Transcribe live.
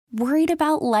Worried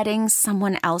about letting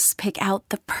someone else pick out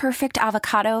the perfect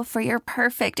avocado for your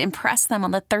perfect impress them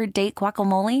on the third date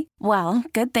guacamole? Well,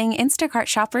 good thing Instacart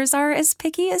shoppers are as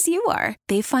picky as you are.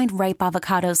 They find ripe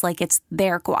avocados like it's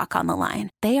their guac on the line.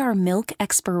 They are milk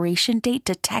expiration date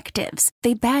detectives.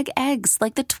 They bag eggs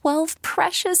like the 12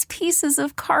 precious pieces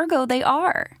of cargo they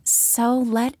are. So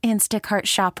let Instacart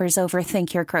shoppers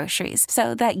overthink your groceries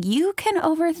so that you can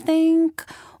overthink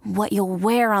what you'll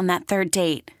wear on that third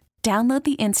date. Download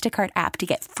the Instacart app to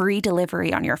get free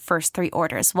delivery on your first 3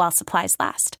 orders while supplies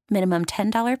last. Minimum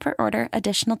 $10 per order.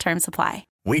 Additional terms apply.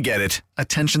 We get it.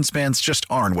 Attention spans just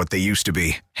aren't what they used to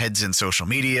be. Heads in social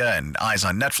media and eyes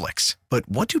on Netflix. But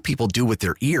what do people do with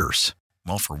their ears?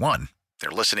 Well, for one, they're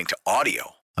listening to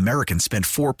audio. Americans spend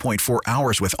 4.4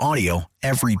 hours with audio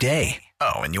every day.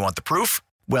 Oh, and you want the proof?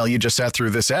 Well, you just sat through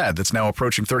this ad that's now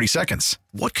approaching 30 seconds.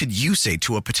 What could you say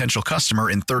to a potential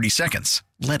customer in 30 seconds?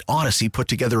 Let Odyssey put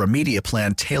together a media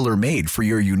plan tailor-made for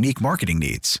your unique marketing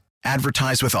needs.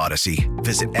 Advertise with Odyssey.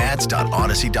 Visit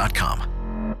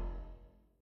ads.odyssey.com.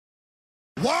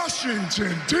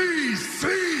 Washington,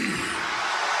 D.C.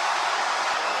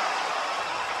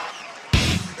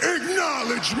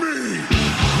 Acknowledge me.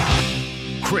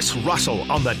 Chris Russell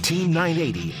on the Team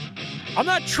 980. I'm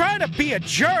not trying to be a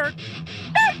jerk.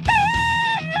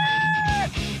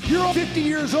 You're 50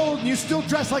 years old and you still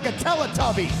dress like a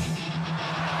Teletubby.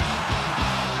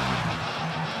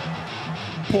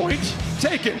 Point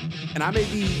taken. And I may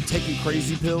be taking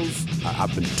crazy pills.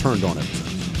 I've been turned on ever since.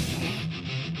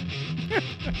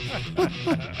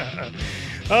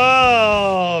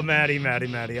 Oh, Matty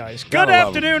Ice. Good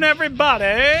afternoon,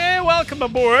 everybody. Welcome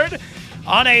aboard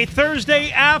on a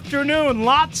Thursday afternoon.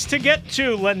 Lots to get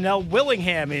to. Lynnell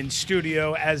Willingham in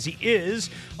studio as he is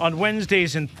on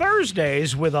Wednesdays and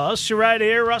Thursdays with us right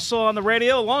here. Russell on the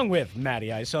radio along with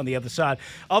Matty Ice on the other side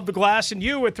of the glass. And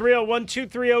you at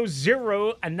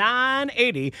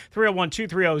 301-230-0980.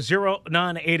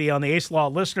 301-230-0980 on the Ace Law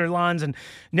listener lines. And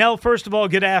Nell, first of all,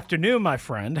 good afternoon, my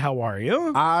friend. How are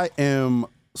you? I am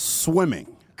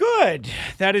swimming. Good.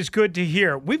 That is good to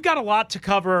hear. We've got a lot to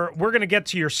cover. We're going to get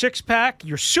to your six-pack,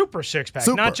 your super six-pack,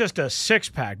 not just a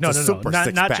six-pack. No.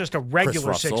 Not just a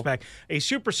regular six-pack. A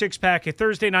super six-pack, a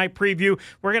Thursday night preview.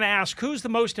 We're going to ask who's the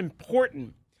most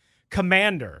important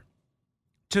commander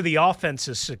to the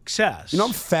offense's success. You know,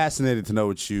 I'm fascinated to know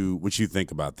what you think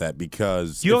about that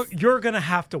because you're going to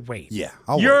have to wait. Yeah,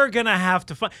 you're going to have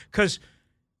to find because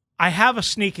I have a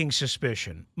sneaking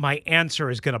suspicion my answer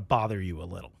is going to bother you a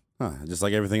little. Just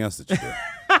like everything else that you do.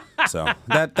 So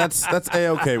that's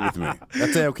A-okay with me.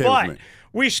 That's A-okay with me.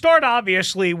 We start,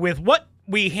 obviously, with what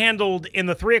we handled in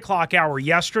the 3 o'clock hour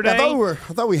yesterday. I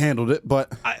thought we handled it,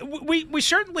 but we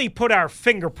certainly put our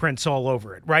fingerprints all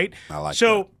over it, right? I like that.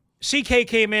 So CK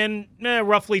came in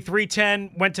roughly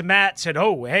 3:10, went to Matt, said,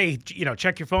 oh, hey,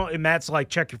 check your phone. And Matt's like,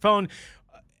 check your phone.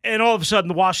 And all of a sudden,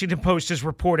 the Washington Post is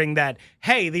reporting that,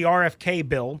 hey, the RFK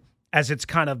bill, as it's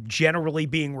kind of generally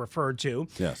being referred to,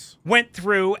 yes, went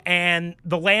through, and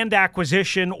the land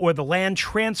acquisition or the land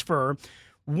transfer,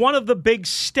 one of the big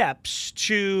steps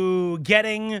to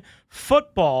getting a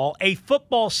football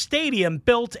stadium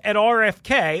built at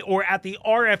RFK or at the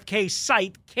RFK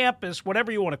site, campus, whatever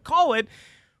you want to call it,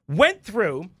 went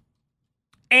through.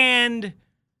 And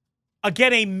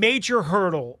again, a major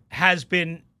hurdle has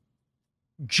been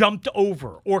jumped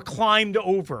over or climbed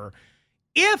over.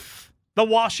 If the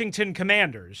Washington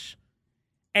Commanders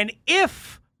and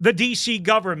if the D.C.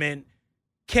 government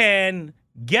can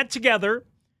get together,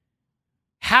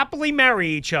 happily marry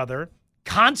each other,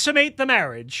 consummate the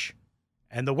marriage,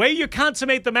 and the way you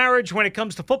consummate the marriage when it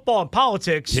comes to football and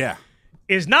politics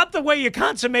is not the way you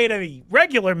consummate a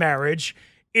regular marriage.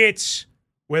 It's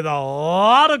with a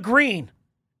lot of green.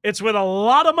 It's with a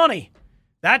lot of money.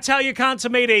 That's how you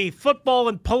consummate a football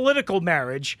and political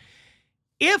marriage.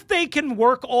 If they can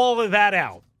work all of that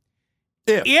out,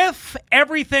 if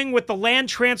everything with the land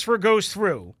transfer goes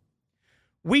through,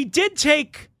 we did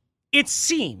take, it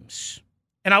seems,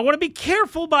 and I want to be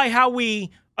careful by how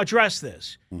we address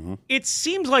this. Mm-hmm. It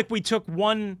seems like we took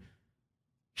one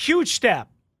huge step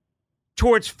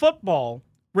towards football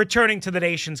returning to the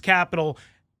nation's capital.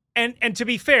 And to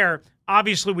be fair,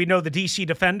 obviously we know the D.C.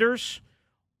 Defenders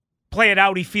play at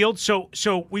Audi Field, so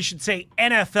we should say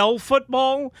NFL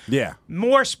football. Yeah.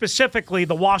 More specifically,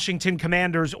 the Washington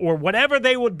Commanders or whatever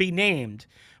they would be named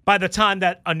by the time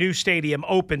that a new stadium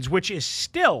opens, which is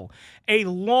still a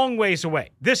long ways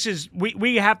away. This is,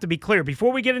 we have to be clear,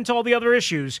 before we get into all the other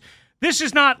issues, this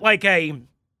is not like a,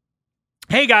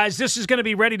 hey guys, this is going to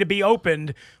be ready to be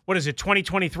opened, what is it,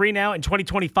 2023 now, in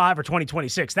 2025 or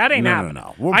 2026. That ain't happening.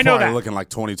 No. We're I know probably that. Looking like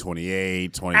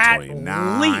 2028, 2029.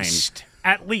 At least.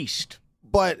 At least.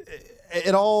 But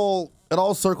it all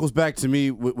circles back to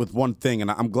me with one thing,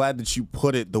 and I'm glad that you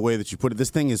put it the way that you put it. This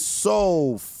thing is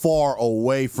so far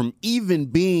away from even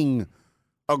being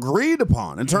agreed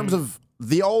upon in terms of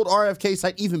the old RFK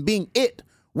site even being it.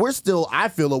 We're still, I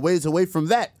feel, a ways away from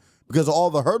that because of all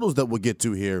the hurdles that we'll get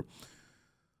to here.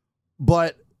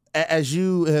 But as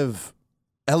you have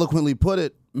eloquently put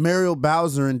it, Muriel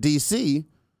Bowser and D.C.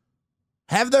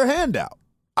 have their hand out.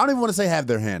 I don't even want to say have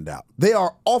their hand out. They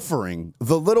are offering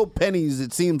the little pennies,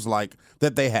 it seems like,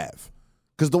 that they have.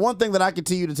 Because the one thing that I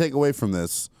continue to take away from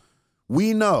this,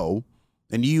 we know,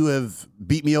 and you have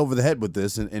beat me over the head with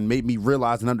this and made me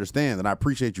realize and understand, and I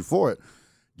appreciate you for it,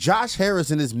 Josh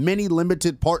Harris and his many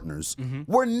limited partners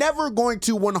were never going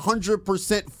to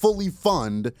 100% fully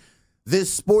fund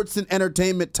this sports and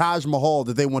entertainment Taj Mahal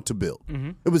that they want to build.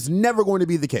 It was never going to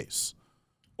be the case.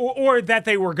 Or that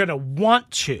they were going to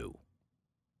want to.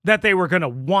 That they were going to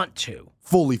want to.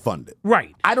 Fully fund it.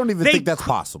 Right. I don't even think that's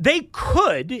possible. They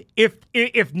could,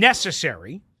 if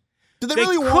necessary. Do they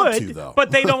really want to, though? But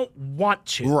they don't want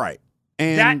to. Right.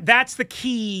 And that's the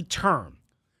key term.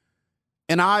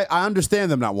 And I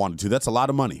understand them not wanting to. That's a lot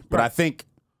of money. But Right.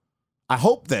 I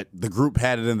hope that the group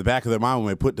had it in the back of their mind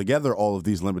when they put together all of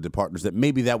these limited partners that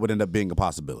maybe that would end up being a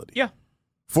possibility. Yeah.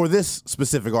 For this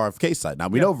specific RFK site. Now,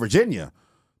 we know Virginia,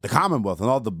 the Commonwealth, and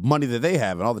all the money that they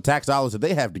have and all the tax dollars that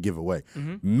they have to give away.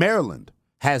 Maryland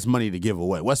has money to give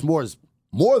away. Westmore is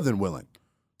more than willing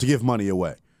to give money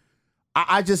away.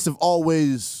 I just have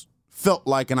always felt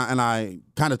like, and I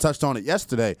kind of touched on it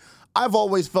yesterday, I've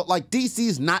always felt like D.C.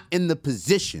 is not in the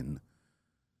position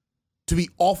to be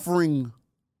offering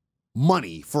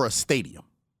money for a stadium.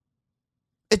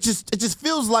 It just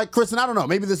feels like, Chris, and I don't know,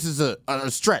 maybe this is a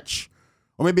stretch,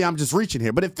 or maybe I'm just reaching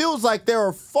here, but it feels like there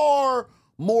are far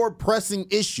more pressing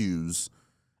issues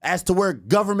as to where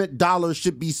government dollars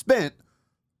should be spent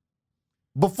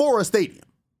before a stadium,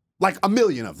 like a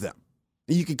million of them.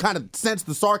 And you can kind of sense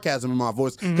the sarcasm in my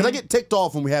voice because I get ticked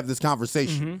off when we have this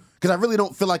conversation because I really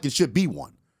don't feel like it should be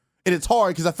one. And it's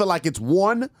hard because I feel like it's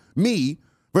me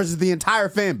versus the entire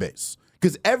fan base,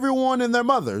 because everyone and their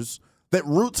mothers that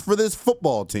roots for this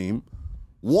football team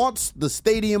wants the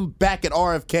stadium back at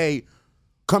RFK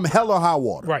come hell or high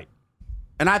water. Right.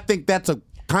 And I think that's a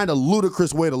kind of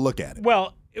ludicrous way to look at it.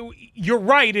 Well, you're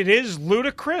right. It is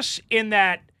ludicrous in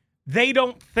that they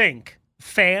don't think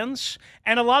fans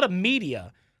and a lot of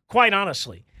media, quite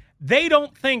honestly, they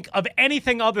don't think of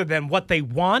anything other than what they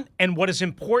want and what is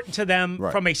important to them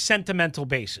from a sentimental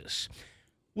basis.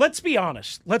 Let's be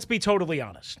honest. Let's be totally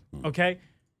honest, okay?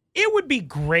 It would be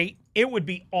great. It would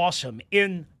be awesome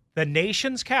in the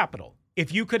nation's capital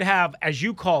if you could have, as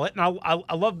you call it, and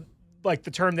I love like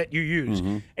the term that you use,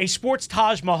 a sports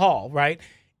Taj Mahal, right?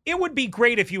 It would be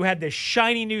great if you had this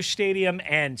shiny new stadium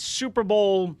and Super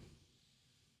Bowl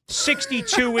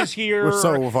 62 is here. We're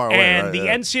so far away, and right? the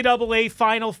NCAA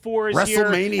Final Four is here.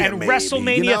 And maybe,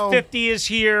 WrestleMania 50 is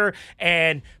here.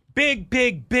 And big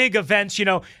events,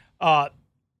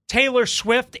 Taylor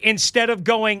Swift, instead of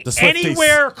going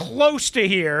anywhere close to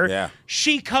here,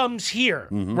 she comes here,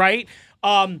 right?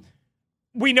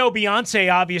 We know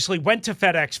Beyonce obviously went to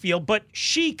FedEx Field, but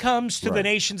she comes to the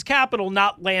nation's capital,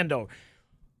 not Lando.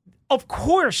 Of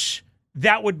course,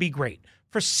 that would be great.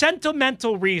 For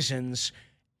sentimental reasons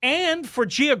and for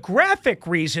geographic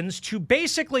reasons, to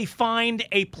basically find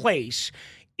a place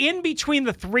in between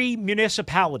the three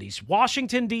municipalities,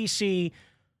 Washington, D.C.,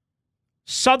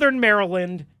 Southern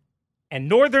Maryland, and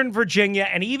Northern Virginia,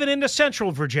 and even into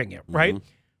Central Virginia, right?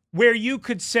 Where you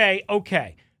could say,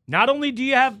 okay, not only do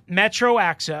you have metro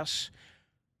access,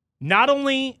 not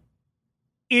only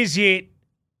is it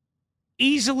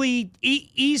easy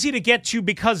to get to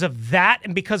because of that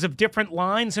and because of different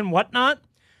lines and whatnot,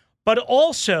 but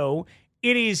also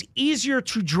it is easier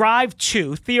to drive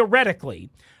to, theoretically,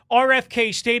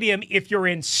 RFK Stadium if you're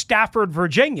in Stafford,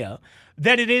 Virginia,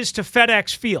 than it is to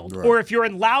FedEx Field. Or if you're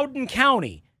in Loudoun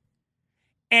County,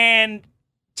 and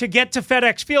to get to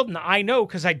FedEx Field, and I know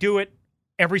because I do it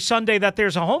every Sunday that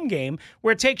there's a home game,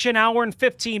 where it takes you an hour and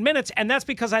 15 minutes, and that's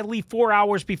because I leave 4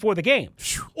 hours before the game.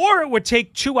 Or it would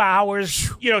take 2 hours,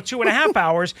 2.5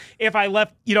 hours if I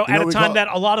left, at a time that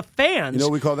a lot of fans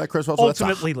what we call that, Chris Russell?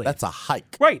 ultimately leave. That's a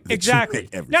hike. Right, exactly.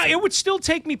 Now, Sunday. it would still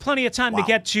take me plenty of time to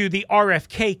get to the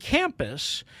RFK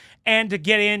campus and to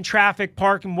get in, traffic,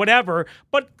 park, and whatever,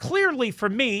 but clearly for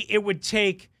me, it would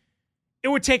take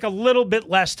a little bit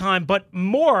less time, but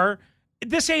more.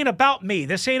 This ain't about me.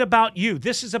 This ain't about you.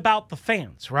 This is about the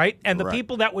fans, right? And the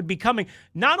people that would be coming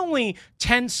not only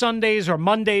 10 Sundays or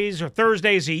Mondays or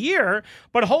Thursdays a year,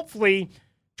 but hopefully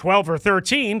 12 or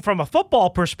 13 from a football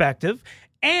perspective.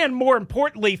 And more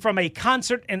importantly, from a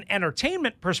concert and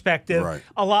entertainment perspective,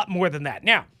 a lot more than that.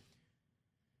 Now,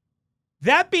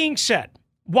 that being said,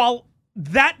 while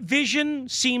that vision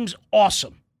seems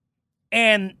awesome,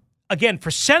 and again,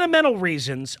 for sentimental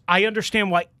reasons, I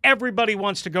understand why everybody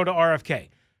wants to go to RFK.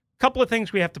 Couple of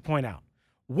things we have to point out.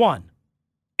 One,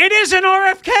 it isn't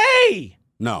RFK.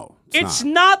 No, it's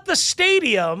not the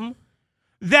stadium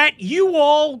that you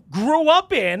all grew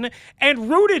up in and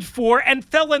rooted for and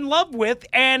fell in love with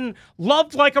and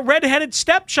loved like a redheaded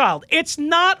stepchild. It's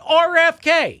not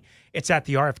RFK. It's at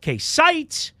the RFK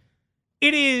site.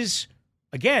 It is,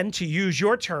 again, to use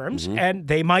your terms, and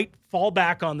they might fall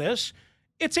back on this,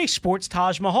 it's a sports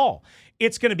Taj Mahal.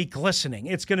 It's going to be glistening.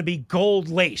 It's going to be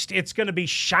gold-laced. It's going to be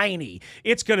shiny.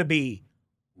 It's going to be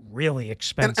really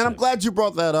expensive. And I'm glad you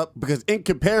brought that up because in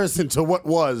comparison to what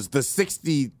was the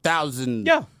 60,000,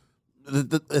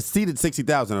 the seated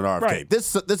 60,000 at RFK, Right.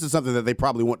 this is something that they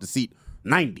probably want to seat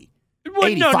 90. Well,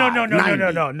 85, no.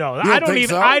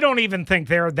 90. I don't even think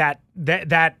they're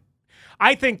that.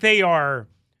 I think they are.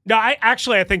 No,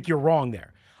 I think you're wrong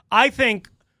there. I think.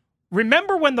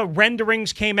 Remember when the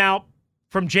renderings came out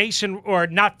from Jason, or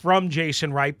not from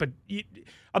Jason Wright, but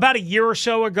about a year or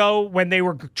so ago when they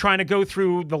were trying to go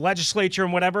through the legislature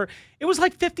and whatever, it was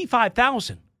like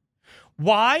 55,000.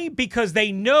 Why? Because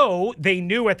they knew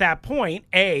at that point,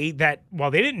 they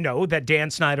didn't know that Dan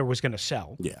Snyder was going to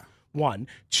sell. Yeah. One.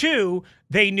 Two,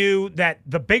 they knew that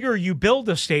the bigger you build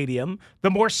a stadium, the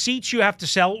more seats you have to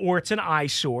sell, or it's an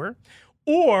eyesore,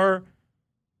 or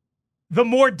the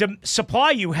more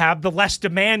supply you have, the less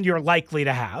demand you're likely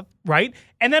to have, right?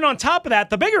 And then on top of that,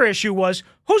 the bigger issue was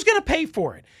who's going to pay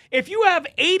for it? If you have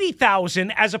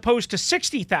 80,000 as opposed to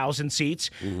 60,000 seats,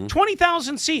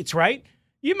 20,000 seats, right?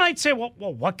 You might say, well,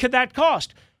 what could that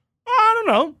cost? I don't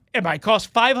know. It might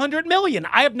cost $500 million.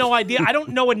 I have no idea. I don't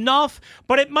know enough,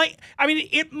 but it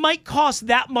might cost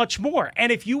that much more.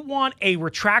 And if you want a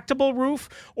retractable roof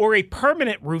or a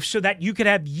permanent roof so that you could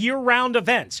have year-round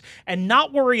events and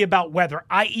not worry about weather,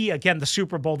 i.e., again, the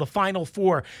Super Bowl, the Final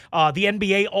Four, the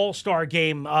NBA All-Star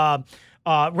Game,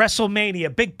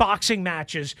 WrestleMania, big boxing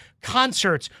matches,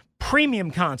 concerts, premium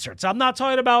concerts. I'm not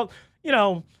talking about,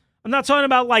 I'm not talking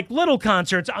about like little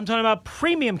concerts. I'm talking about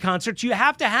premium concerts. You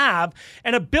have to have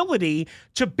an ability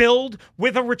to build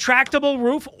with a retractable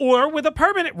roof or with a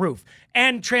permanent roof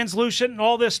and translucent and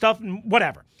all this stuff and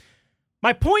whatever.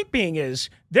 My point being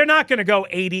is they're not going to go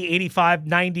 80, 85,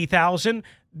 90,000.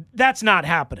 That's not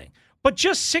happening. But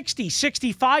just 60,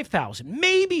 65,000,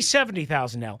 maybe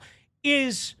 70,000 now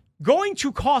is going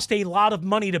to cost a lot of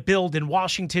money to build in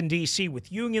Washington, D.C.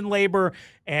 with union labor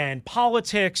and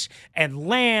politics and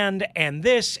land and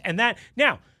this and that.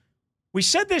 Now, we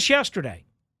said this yesterday.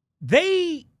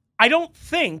 I don't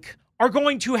think, are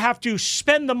going to have to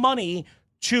spend the money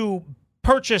to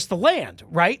purchase the land,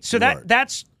 right? So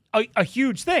that's a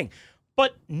huge thing.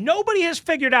 But nobody has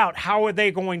figured out how are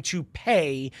they going to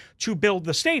pay to build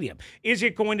the stadium. Is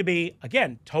it going to be,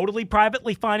 again, totally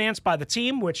privately financed by the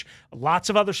team, which lots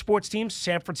of other sports teams,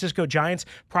 San Francisco Giants,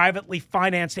 privately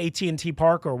financed AT&T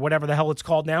Park or whatever the hell it's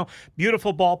called now.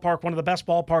 Beautiful ballpark, one of the best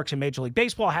ballparks in Major League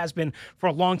Baseball, has been for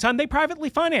a long time. They privately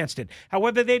financed it.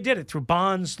 However, they did it through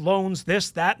bonds, loans, this,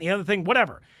 that, and the other thing,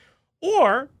 whatever.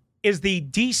 Or is the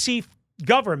D.C.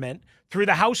 government, through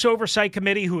the House Oversight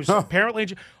Committee, who's apparently,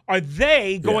 are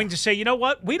they going to say, you know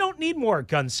what, we don't need more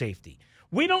gun safety.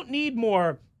 We don't need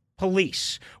more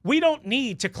police. We don't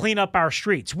need to clean up our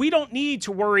streets. We don't need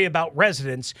to worry about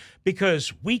residents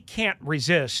because we can't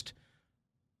resist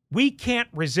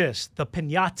the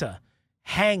piñata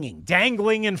hanging,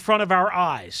 dangling in front of our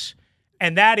eyes.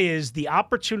 And that is the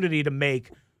opportunity to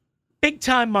make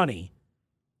big-time money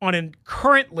on a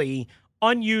currently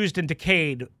unused and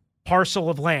decayed parcel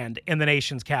of land in the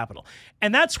nation's capital.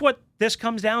 And that's what this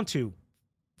comes down to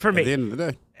for me. At the end of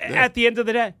the day. Yeah. At the end of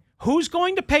the day. Who's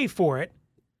going to pay for it?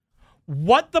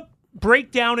 What the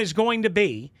breakdown is going to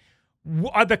be?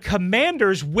 Are the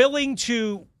Commanders willing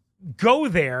to go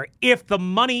there if the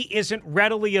money isn't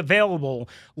readily available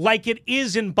like it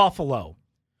is in Buffalo,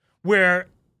 where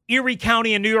Erie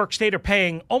County and New York State are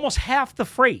paying almost half the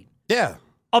freight? Yeah.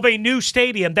 Of a new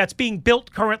stadium that's being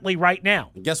built currently right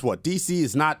now. And guess what? D.C.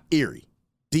 is not Erie.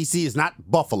 D.C. is not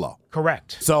Buffalo.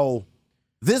 Correct. So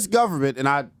this government, and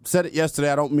I said it yesterday,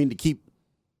 I don't mean to keep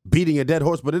beating a dead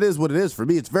horse, but it is what it is for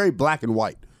me. It's very black and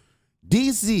white.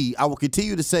 D.C., I will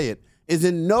continue to say it, is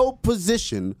in no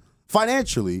position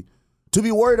financially to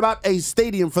be worried about a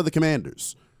stadium for the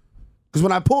Commanders. Because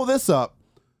when I pull this up,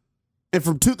 and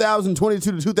from 2022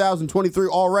 to 2023,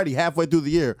 already halfway through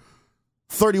the year,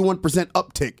 31%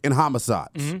 uptick in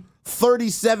homicides,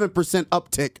 37%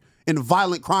 uptick in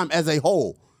violent crime as a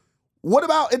whole. What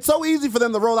about, it's so easy for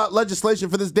them to roll out legislation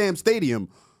for this damn stadium,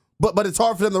 but it's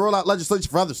hard for them to roll out legislation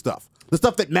for other stuff, the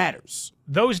stuff that matters.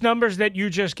 Those numbers that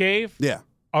you just gave Yeah.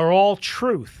 are all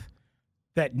truth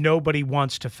that nobody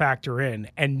wants to factor in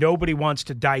and nobody wants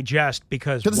to digest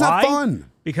because it's why? Not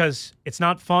fun. Because it's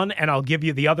not fun, and I'll give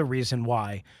you the other reason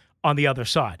why on the other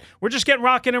side. We're just getting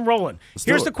rocking and rolling.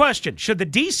 Here's the question. Should the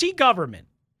D.C. government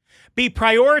be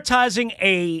prioritizing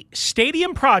a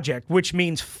stadium project, which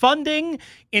means funding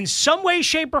in some way,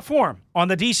 shape, or form on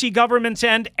the D.C. government's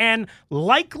end and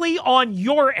likely on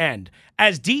your end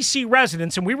as D.C.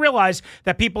 residents? And we realize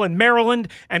that people in Maryland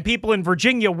and people in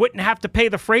Virginia wouldn't have to pay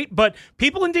the freight, but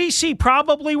people in D.C.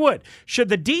 probably would. Should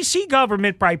the D.C.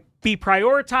 government be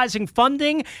prioritizing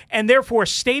funding and therefore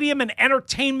stadium and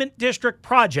entertainment district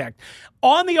project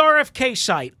on the RFK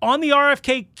site, on the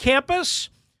RFK campus?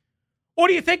 Or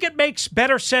do you think it makes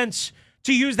better sense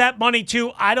to use that money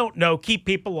to, I don't know, keep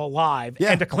people alive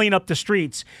and to clean up the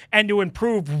streets and to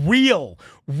improve real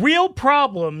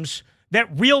problems that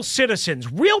real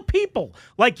citizens, real people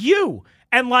like you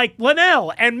and like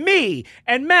Lynnell and me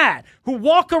and Matt, who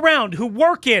walk around, who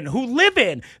work in, who live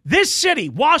in this city,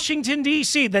 Washington,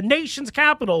 D.C., the nation's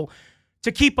capital,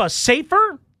 to keep us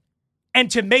safer and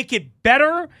to make it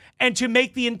better and to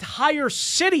make the entire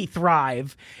city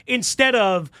thrive instead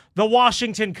of the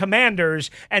Washington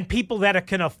Commanders and people that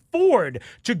can afford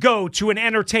to go to an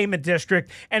entertainment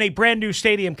district and a brand new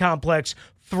stadium complex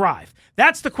thrive.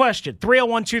 That's the question.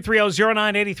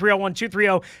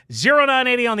 301-230-0980,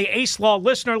 301-230-0980 on the Ace Law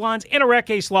listener lines. Interact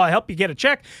Ace Law, help you get a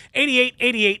check.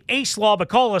 8888 Ace Law, but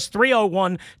call us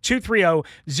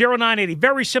 301-230-0980.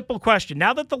 Very simple question.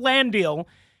 Now that the land deal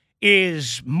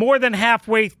is more than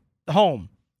halfway home,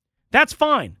 that's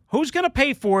fine. Who's going to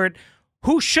pay for it?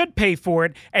 Who should pay for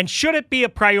it? And should it be a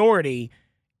priority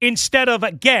instead of,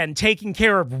 again, taking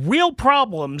care of real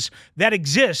problems that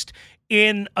exist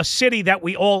in a city that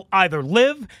we all either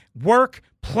live, work,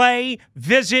 play,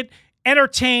 visit,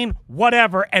 entertain,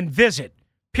 whatever, and visit.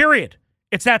 Period.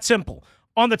 It's that simple.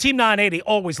 On the Team 980,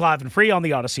 always live and free on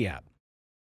the Odyssey app.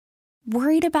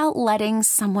 Worried about letting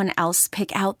someone else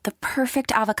pick out the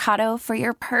perfect avocado for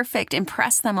your perfect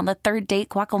impress them on the third date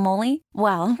guacamole?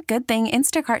 Well, good thing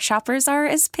Instacart shoppers are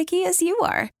as picky as you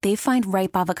are. They find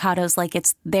ripe avocados like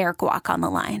it's their guac on the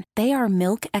line. They are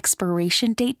milk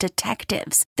expiration date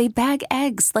detectives. They bag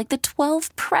eggs like the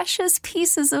 12 precious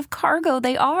pieces of cargo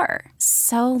they are.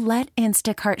 So let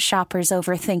Instacart shoppers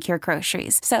overthink your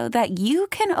groceries so that you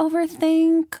can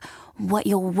overthink what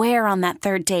you'll wear on that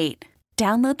third date.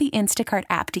 Download the Instacart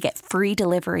app to get free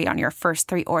delivery on your first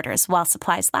 3 orders while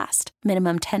supplies last.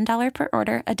 Minimum $10 per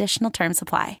order. Additional terms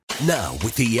apply. Now,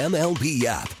 with the MLB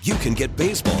app, you can get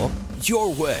baseball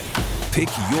your way. Pick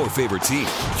your favorite team,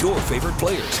 your favorite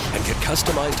players, and get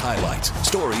customized highlights,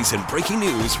 stories, and breaking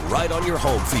news right on your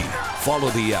home feed. Follow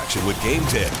the action with Game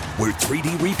Day, where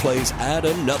 3D replays add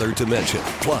another dimension.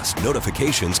 Plus,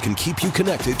 notifications can keep you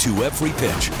connected to every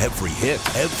pitch, every hit,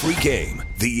 every game.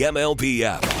 The MLB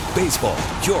app. Baseball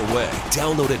your way.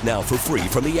 Download it now for free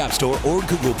from the App Store or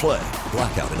Google Play.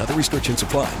 Blackout and other restrictions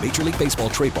apply. Major League Baseball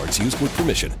trademarks used with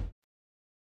permission.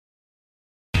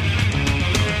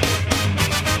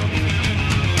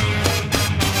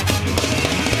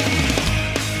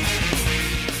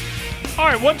 All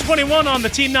right, 121 on the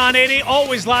Team 980,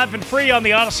 always live and free on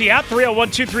the Odyssey app,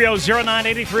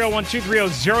 301-230-0980,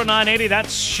 301-230-0980.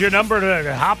 That's your number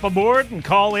to hop aboard and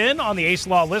call in on the Ace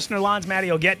Law listener lines.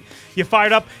 Maddie will get you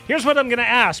fired up. Here's what I'm going to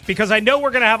ask, because I know we're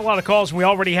going to have a lot of calls, and we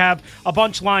already have a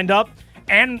bunch lined up,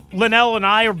 and Lynnell and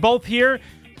I are both here.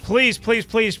 Please, please,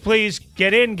 please, please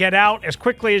get in, get out as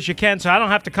quickly as you can so I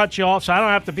don't have to cut you off, so I don't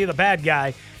have to be the bad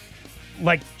guy.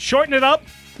 Like, shorten it up.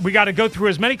 We got to go through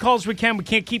as many calls as we can. We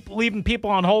can't keep leaving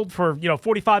people on hold for,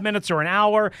 45 minutes or an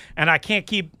hour, and I can't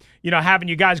keep, having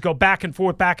you guys go back and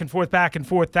forth, back and forth, back and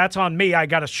forth. That's on me. I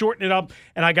got to shorten it up,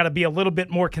 and I got to be a little bit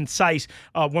more concise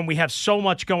when we have so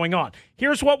much going on.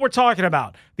 Here's what we're talking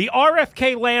about. The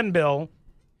RFK land bill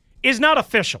is not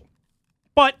official,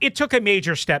 but it took a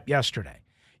major step yesterday.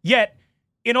 Yet,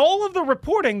 in all of the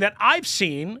reporting that I've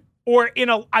seen, or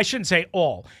I shouldn't say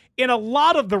all, in a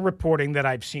lot of the reporting that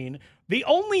I've seen, the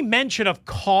only mention of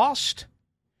cost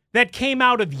that came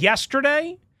out of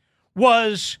yesterday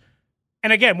was,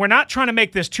 and again, we're not trying to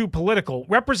make this too political,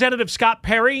 Representative Scott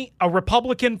Perry, a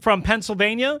Republican from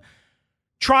Pennsylvania,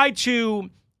 tried to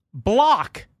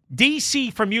block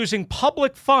D.C. from using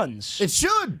public funds. It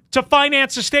should. To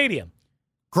finance a stadium.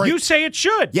 Great. You say it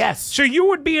should. Yes. So you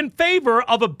would be in favor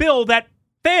of a bill that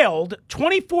failed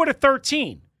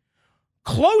 24-13.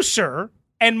 Closer,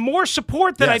 and more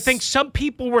support than I Yes. think some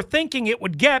people were thinking it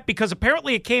would get, because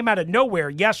apparently it came out of nowhere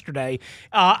yesterday.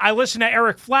 I listened to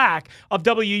Eric Flack of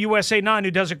WUSA 9,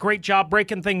 who does a great job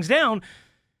breaking things down.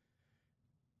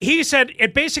 He said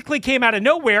it basically came out of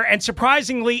nowhere, and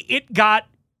surprisingly, it got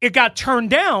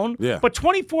turned down. Yeah. But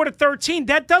 24-13,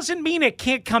 that doesn't mean it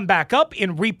can't come back up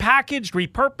in repackaged,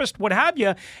 repurposed, what have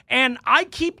you. And I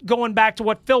keep going back to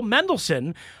what Phil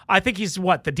Mendelson, I think he's the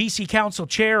DC Council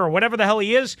chair or whatever the hell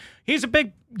he is. He's a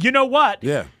big, you know what?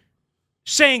 Yeah.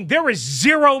 Saying there is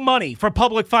zero money for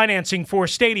public financing for a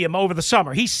stadium over the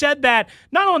summer. He said that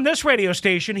not on this radio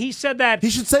station. He said that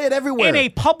He should say it everywhere. in a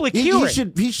public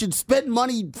hearing. He should spend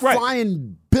money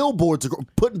flying billboards,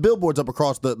 putting billboards up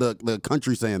across the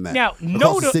country saying that. Now,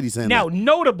 across the city saying that.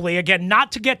 notably, again,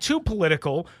 not to get too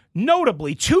political,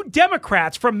 notably, 2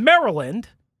 Democrats from Maryland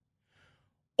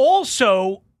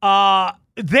also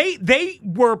they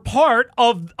were part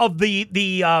of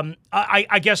the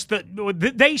I guess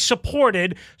they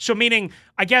supported, so meaning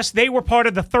I guess they were part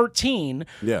of the 13.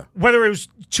 Yeah. Whether it was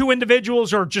 2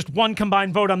 individuals or just one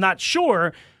combined vote, I'm not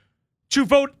sure, to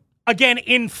vote again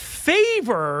in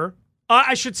favor.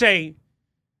 I should say,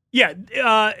 yeah.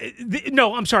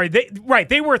 No, I'm sorry.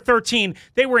 They were 13.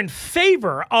 They were in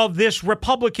favor of this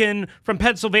Republican from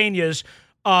Pennsylvania's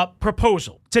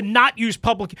proposal to not use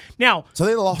public. Now, so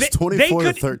they lost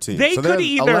 24-13. They so could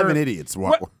either 11 idiots.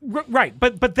 Right,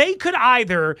 but they could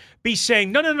either be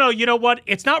saying, no, you know what?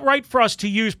 It's not right for us to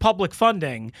use public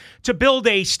funding to build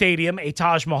a stadium, a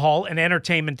Taj Mahal, an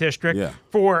entertainment district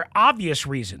for obvious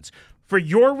reasons. For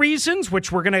your reasons,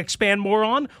 which we're going to expand more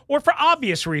on, or for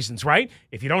obvious reasons, right?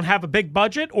 If you don't have a big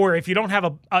budget, or if you don't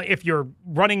have if you're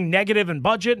running negative in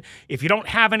budget, if you don't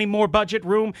have any more budget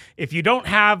room, if you don't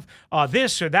have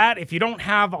this or that, if you don't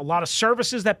have a lot of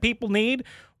services that people need,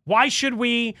 why should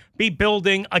we be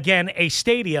building, again, a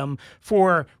stadium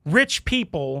for rich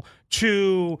people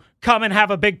to come and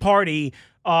have a big party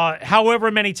however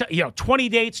many, 20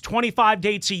 dates, 25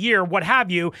 dates a year, what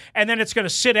have you, and then it's going to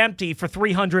sit empty for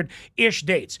 300-ish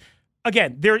dates.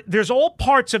 Again, there's all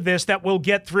parts of this that we'll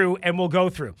get through and we'll go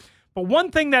through. But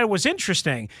one thing that was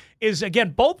interesting is,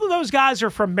 again, both of those guys are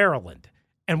from Maryland.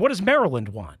 And what does Maryland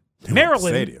want?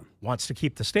 Maryland wants to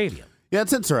keep the stadium. Yeah,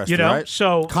 it's interesting, right?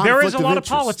 So there is a lot of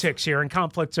politics here and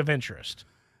conflicts of interest.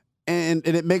 And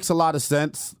it makes a lot of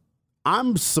sense.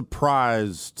 I'm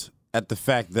surprised at the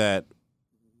fact that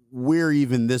we're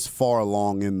even this far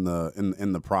along in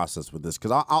the process with this,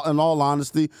 because in all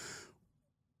honesty,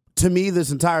 to me, this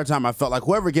entire time I felt like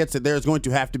whoever gets it, there's going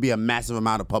to have to be a massive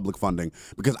amount of public funding,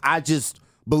 because I just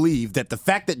believe that the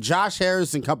fact that Josh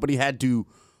Harris and company had to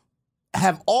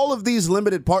have all of these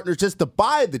limited partners just to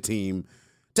buy the team,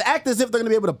 to act as if they're going to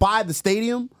be able to buy the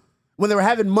stadium when they were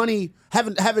having money,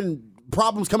 having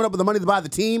problems coming up with the money to buy the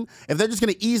team, if they're just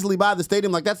going to easily buy the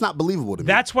stadium, like, that's not believable to me.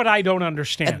 That's what I don't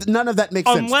understand. None of that makes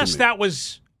sense to me. Unless that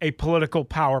was a political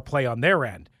power play on their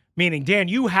end, meaning, Dan,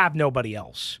 you have nobody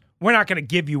else. We're not going to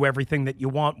give you everything that you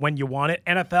want when you want it.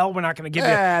 NFL, we're not going to give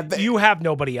you. You have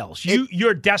nobody else.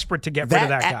 You're desperate to get rid of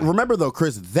that guy. Remember, though,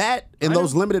 Chris, that and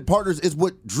those limited partners is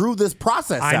what drew this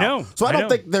process out. I know. So I don't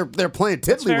think they're playing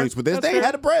tiddlywinks with this. They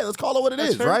had a bread. Let's call it what it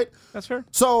is, right? That's fair.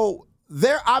 So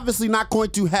they're obviously not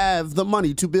going to have the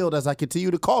money to build, as I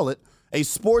continue to call it, a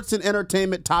sports and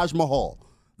entertainment Taj Mahal.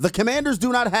 The Commanders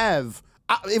do not have.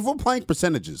 If we're playing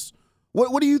percentages,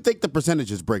 what do you think the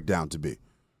percentages break down to be?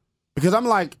 Because I'm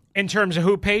like, in terms of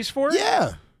who pays for it?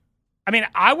 Yeah. I mean,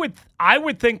 I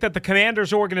would think that the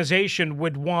Commanders organization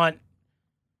would want,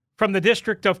 from the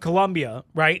District of Columbia,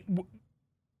 right?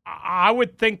 I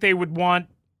would think they would want,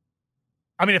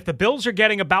 I mean, if the Bills are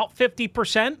getting about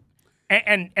 50%,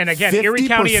 and again, 50%? Erie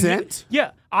County,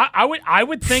 I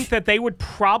would think that they would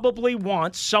probably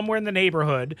want somewhere in the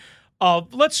neighborhood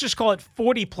of, let's just call it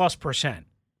 40+%.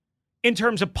 In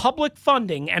terms of public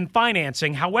funding and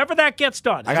financing, however that gets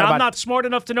done, and I'm not smart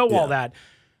enough to know all that,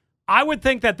 I would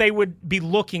think that they would be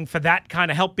looking for that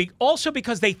kind of help, also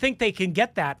because they think they can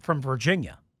get that from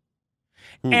Virginia.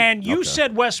 And you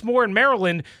said Westmore in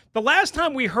Maryland. The last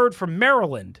time we heard from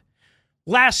Maryland,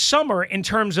 last summer, in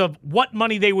terms of what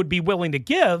money they would be willing to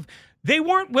give, they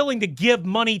weren't willing to give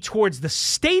money towards the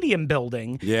stadium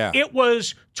building. Yeah. It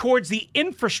was towards the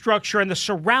infrastructure and the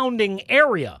surrounding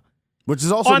area. Which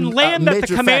is also on land that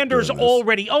the Commanders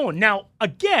already already own. Now,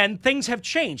 again, things have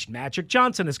changed. Magic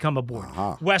Johnson has come aboard.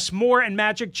 Westmore and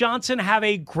Magic Johnson have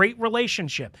a great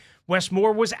relationship.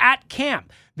 Westmore was at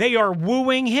camp. They are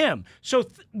wooing him. So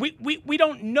we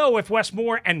don't know if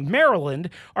Westmore and Maryland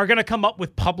are going to come up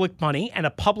with public money and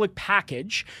a public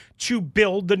package to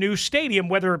build the new stadium,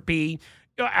 whether it be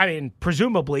I mean,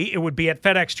 presumably it would be at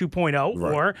FedEx 2.0,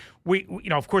 Right. or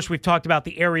of course, we've talked about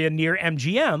the area near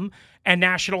MGM and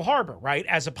National Harbor, right,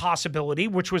 as a possibility,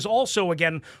 which was also,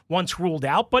 again, once ruled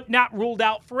out, but not ruled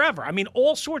out forever. I mean,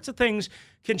 all sorts of things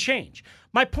can change.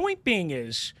 My point being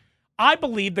is, I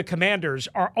believe the Commanders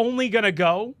are only going to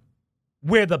go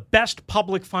where the best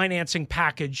public financing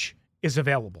package is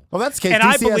available. Well, that's the case. And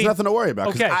DC has nothing to worry about.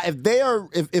 Okay.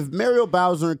 If Mario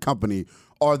Bowser and company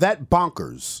are that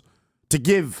bonkers to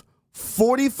give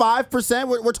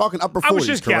 45%, we're talking upper 40s, I was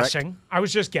just correct? guessing. I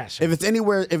was just guessing. If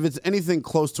it's anything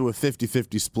close to a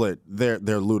 50-50 split, they're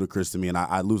ludicrous to me, and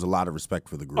I lose a lot of respect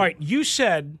for the group. All right, you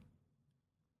said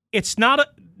it's not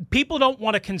people don't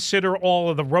want to consider all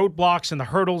of the roadblocks and the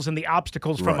hurdles and the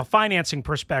obstacles from a financing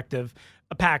perspective,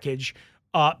 a package,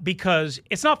 because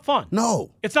it's not fun.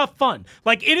 No. It's not fun.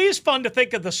 Like, it is fun to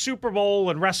think of the Super Bowl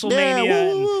and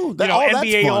WrestleMania and That's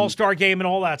NBA fun. All-Star Game and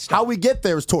all that stuff. How we get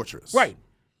there is torturous. Right.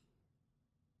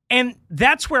 And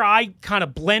that's where I kind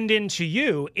of blend into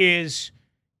you is,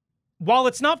 while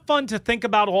it's not fun to think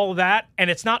about all of that, and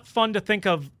it's not fun to think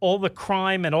of all the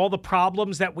crime and all the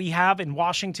problems that we have in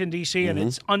Washington, D.C., and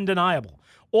it's undeniable.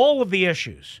 All of the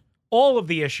issues,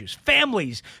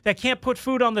 families that can't put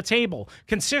food on the table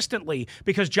consistently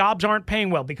because jobs aren't paying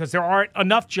well, because there aren't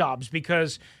enough jobs,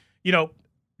 because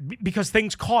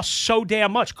things cost so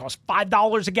damn much, cost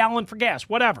 $5 a gallon for gas,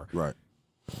 whatever. Right.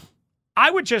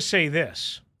 I would just say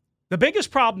this. The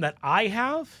biggest problem that I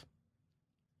have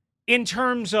in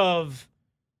terms of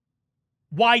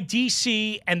why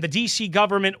D.C. and the D.C.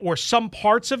 government or some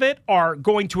parts of it are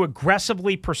going to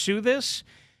aggressively pursue this,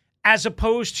 as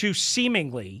opposed to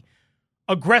seemingly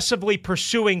aggressively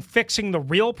pursuing fixing the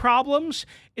real problems,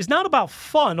 is not about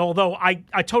fun, although I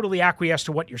totally acquiesce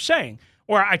to what you're saying,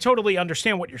 or I totally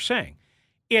understand what you're saying.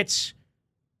 It's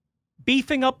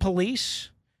beefing up police,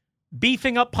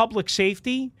 beefing up public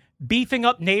safety, beefing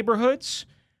up neighborhoods,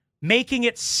 making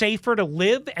it safer to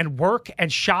live and work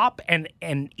and shop and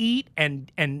eat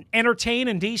and entertain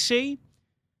in D.C.,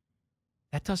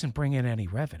 that doesn't bring in any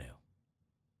revenue.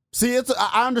 See,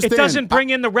 I understand. It doesn't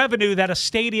bring in the revenue that a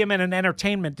stadium and an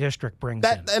entertainment district brings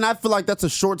in. And I feel like that's a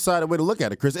short-sighted way to look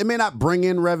at it, Chris. It may not bring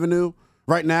in revenue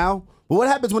right now, but what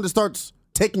happens when it starts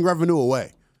taking revenue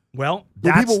away? Well,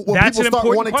 When that's people an start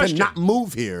important wanting question. to not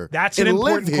move here That's and an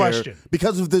live important here question.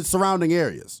 because of the surrounding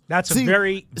areas. That's a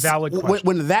very valid question.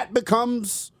 When that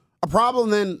becomes a problem,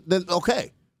 then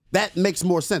okay, that makes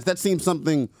more sense. That seems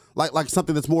something like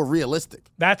something that's more realistic.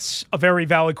 That's a very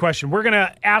valid question. We're going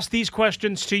to ask these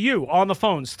questions to you on the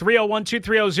phones,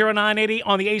 301-230-0980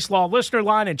 on the Ace Law listener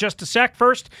line in just a sec.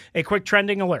 First, a quick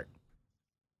trending alert.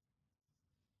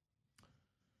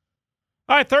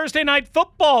 All right, Thursday night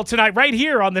football tonight right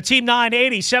here on the Team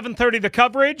 980, 7:30 the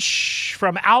coverage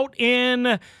from out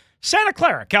in Santa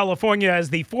Clara, California, as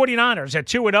the 49ers at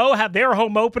 2-0 have their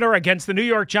home opener against the New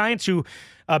York Giants, who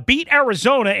beat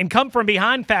Arizona and come from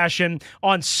behind fashion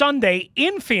on Sunday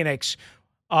in Phoenix.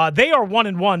 They are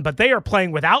 1-1, but they are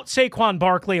playing without Saquon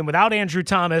Barkley and without Andrew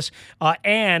Thomas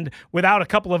and without a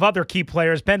couple of other key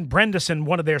players. Ben Bredesen,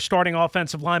 one of their starting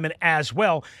offensive linemen as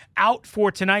well, out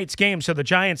for tonight's game. So the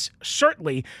Giants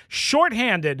certainly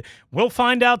shorthanded. We'll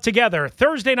find out together.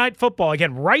 Thursday night football,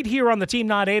 again, right here on the Team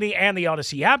 980 and the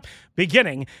Odyssey app,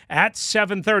 beginning at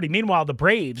 7:30. Meanwhile, the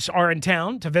Braves are in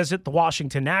town to visit the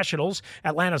Washington Nationals.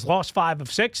 Atlanta's lost 5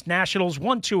 of 6. Nationals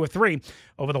won 2 of 3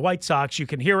 over the White Sox. You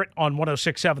can hear it on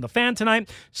 106.7 The Fan tonight.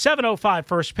 7:05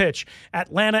 first pitch,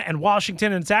 Atlanta and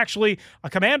Washington. And it's actually a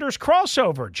Commanders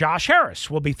crossover. Josh Harris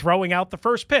will be throwing out the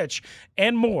first pitch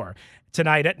and more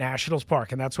tonight at Nationals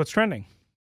Park. And that's what's trending.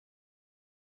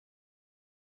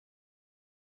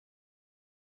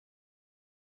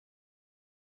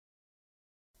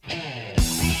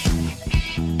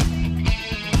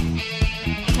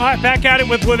 All right, back at it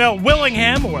with Lynnell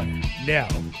Willingham, or Nell,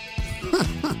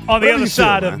 on the other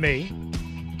side of me.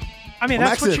 I mean, I'm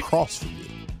that's actually what across from you.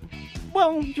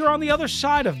 Well, you're on the other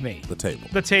side of me. The table.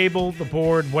 The table, the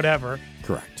board, whatever.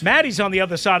 Correct. Maddie's on the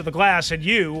other side of the glass, and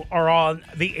you are on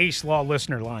the Ace Law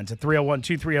listener lines at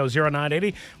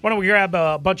 301-230-0980. Why don't we grab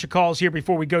a bunch of calls here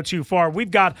before we go too far? We've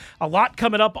got a lot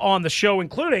coming up on the show,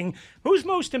 including who's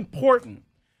most important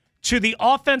to the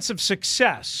offensive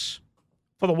success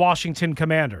for the Washington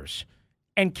Commanders.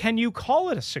 And can you call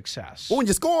it a success? Well, when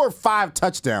you scored 5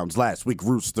 touchdowns last week,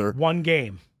 Rooster. One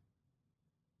game.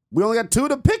 We only got 2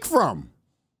 to pick from.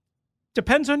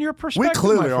 Depends on your perspective. We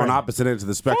clearly my are on friend. opposite ends of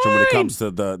the spectrum when it comes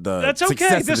to the That's okay.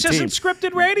 success This of the team. isn't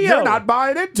scripted radio. You're not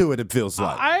buying into it, it feels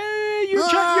like.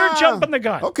 You're jumping the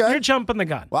gun. Okay. You're jumping the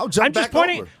gun. Well, I'll jump back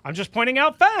over. I'm just pointing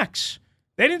out facts.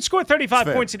 They didn't score 35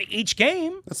 points in each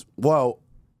game.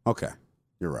 Okay.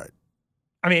 You're right.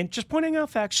 I mean, just pointing out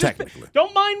facts. Technically.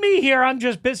 Don't mind me here. I'm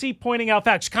just busy pointing out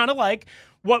facts. Kind of like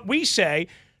what we say.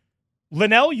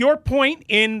 Lynnell, your point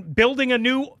in building a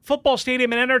new football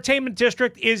stadium and entertainment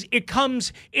district is it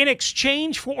comes in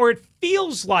exchange for, or it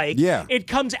feels like it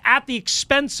comes at the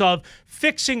expense of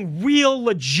fixing real,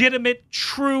 legitimate,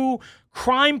 true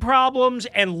crime problems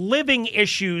and living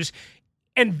issues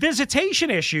and visitation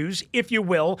issues, if you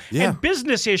will, and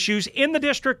business issues in the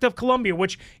District of Columbia,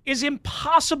 which is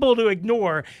impossible to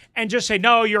ignore and just say,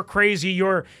 no, you're crazy.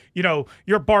 You're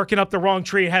barking up the wrong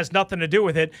tree. It has nothing to do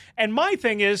with it. And my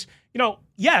thing is,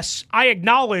 yes, I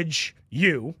acknowledge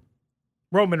you,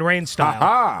 Roman Reigns style.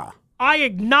 Aha. I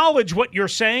acknowledge what you're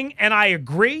saying, and I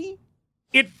agree.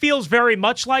 It feels very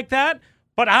much like that.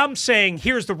 But I'm saying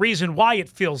here's the reason why it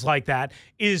feels like that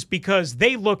is because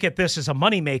they look at this as a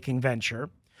money-making venture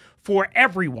for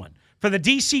everyone. For the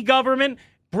D.C. government,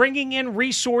 bringing in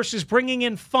resources, bringing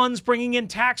in funds, bringing in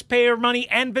taxpayer money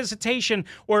and visitation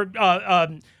or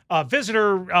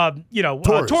visitor,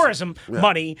 tourism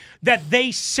money that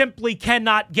they simply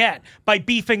cannot get by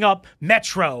beefing up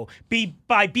Metro,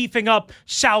 by beefing up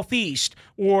Southeast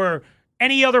or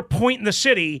any other point in the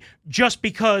city just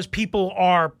because people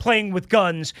are playing with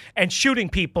guns and shooting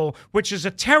people, which is a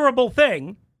terrible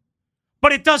thing,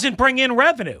 but it doesn't bring in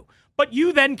revenue. But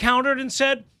you then countered and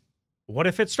said, what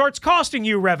if it starts costing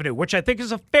you revenue, which I think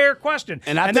is a fair question.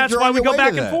 And that's why we go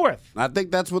back and forth. I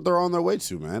think that's what they're on their way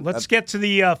to, man. Let's get to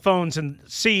the phones and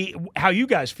see how you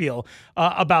guys feel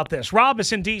about this. Rob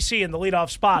is in D.C. in the leadoff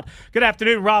spot. Good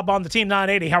afternoon, Rob, on the Team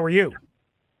 980. How are you?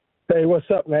 Hey,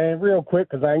 what's up, man? Real quick,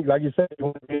 because like you said,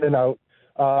 in and out.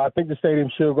 I think the stadium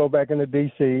should go back into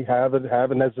D.C.,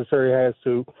 however necessary has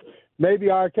to.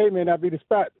 Maybe Arcade may not be the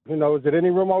spot. Is there any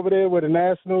room over there where the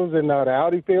Nationals and the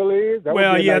Audi field is?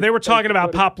 They were talking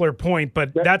about Poplar Point,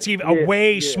 but that's even a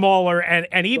way smaller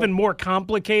and even more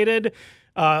complicated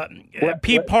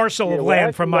parcel of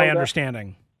land, from my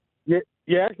understanding.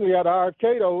 Yeah, actually, at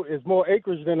Arcado is more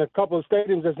acreage than a couple of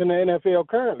stadiums that's in the NFL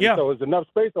currently. Yeah. So there's enough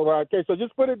space over Arcade. So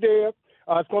just put it there.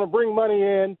 It's going to bring money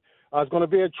in. It's going to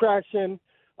be attraction.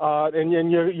 And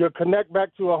then you connect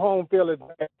back to a home field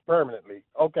permanently.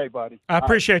 Okay, buddy. I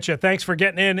appreciate you. Thanks for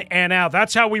getting in and out.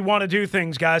 That's how we want to do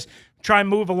things, guys. Try and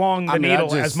move along the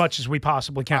needle as much as we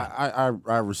possibly can.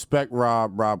 I respect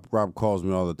Rob. Rob calls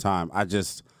me all the time. I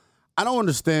don't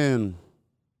understand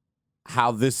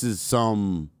how this is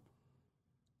some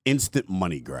instant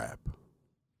money grab.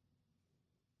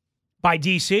 By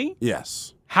D.C.?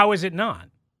 Yes. How is it not?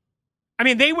 I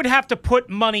mean, they would have to put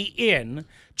money in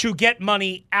to get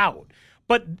money out.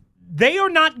 But they are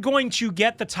not going to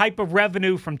get the type of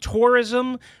revenue from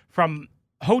tourism, from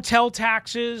hotel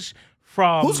taxes,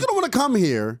 from... Who's going to want to come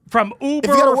here? From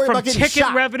Uber, from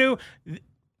ticket revenue.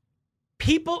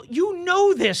 People,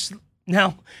 this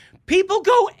now. People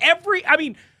go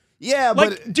yeah,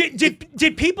 but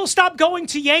did people stop going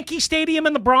to Yankee Stadium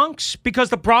in the Bronx because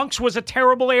the Bronx was a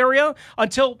terrible area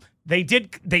until they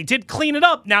did clean it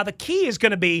up? Now the key is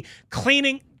going to be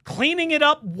cleaning it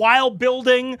up while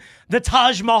building the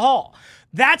Taj Mahal.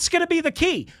 That's going to be the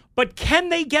key. But can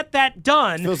they get that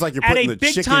done at a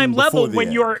big-time level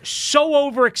when you're so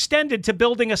overextended to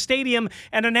building a stadium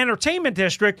and an entertainment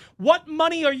district? What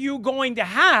money are you going to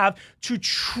have to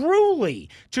truly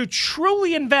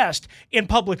invest in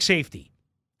public safety?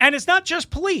 And it's not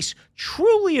just police.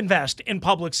 Truly invest in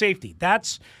public safety.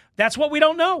 That's what we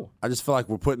don't know. I just feel like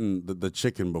we're putting the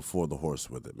chicken before the horse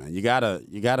with it, man. You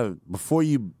gotta before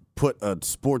you put a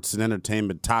sports and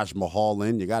entertainment Taj Mahal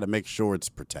in, you got to make sure it's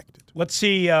protected. Let's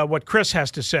see what Chris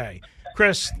has to say.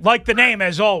 Chris, like the name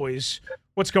as always,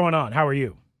 what's going on? How are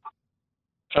you?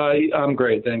 I'm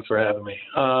great. Thanks for having me.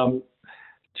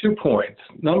 2 points.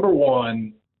 Number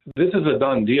one, this is a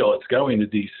done deal. It's going to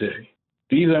D.C.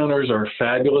 These owners are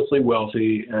fabulously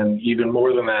wealthy and even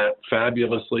more than that,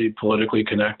 fabulously politically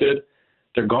connected.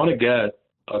 They're going to get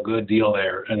a good deal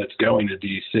there, and it's going to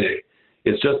D.C.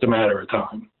 It's just a matter of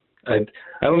time. I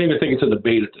don't even think it's a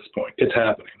debate at this point. It's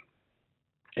happening.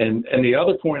 And the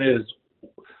other point is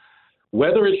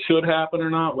whether it should happen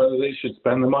or not, whether they should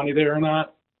spend the money there or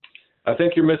not, I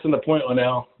think you're missing the point,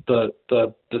 Lynnell.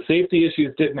 The safety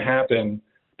issues didn't happen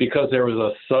because there was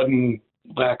a sudden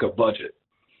lack of budget.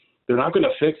 They're not going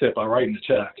to fix it by writing a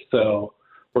check. So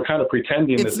we're kind of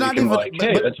pretending that they can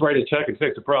let's write a check and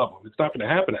fix a problem. It's not going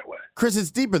to happen that way. Chris,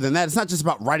 it's deeper than that. It's not just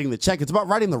about writing the check. It's about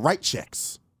writing the right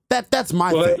checks. That's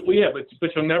my thing. Well, yeah,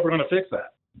 but you're never going to fix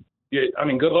that.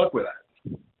 Good luck with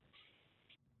that.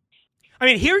 I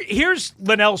mean, here's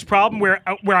Lynnell's problem where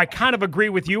I kind of agree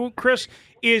with you, Chris,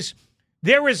 is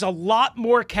there is a lot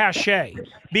more cachet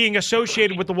being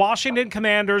associated with the Washington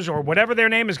Commanders or whatever their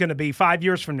name is going to be 5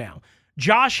 years from now.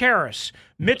 Josh Harris,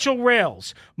 Mitchell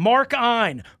Rales, Mark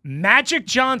Ein, Magic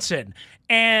Johnson,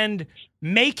 and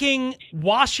making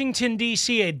Washington,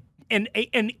 D.C. an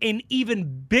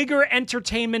even bigger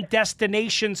entertainment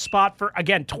destination spot for,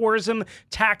 again, tourism,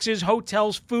 taxes,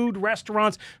 hotels, food,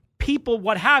 restaurants, people,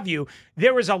 what have you.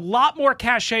 There is a lot more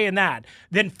cachet in that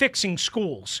than fixing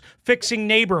schools, fixing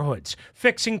neighborhoods,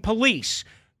 fixing police,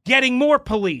 getting more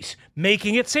police,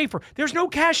 making it safer. There's no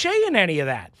cachet in any of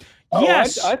that. Oh,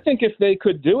 yes. I think if they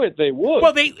could do it, they would.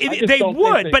 Well, they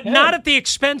would, but can. not at the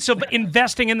expense of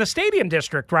investing in the stadium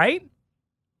district, right?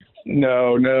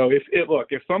 No.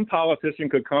 If some politician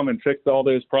could come and fix all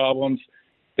those problems,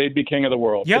 they'd be king of the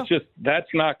world. Yeah. It's just that's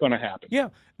not going to happen. Yeah,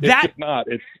 it's just not.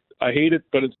 I hate it,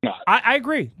 but it's not. I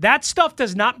agree. That stuff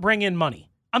does not bring in money.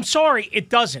 I'm sorry, it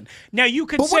doesn't. Now you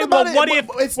could say, well, what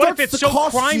if it's so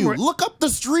crime? Look up the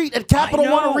street at Capital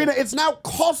One Arena. It's now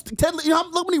costing. You know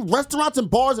how many restaurants and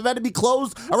bars have had to be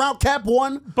closed around Cap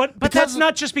One? But that's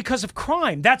not just because of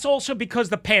crime. That's also because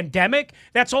of the pandemic.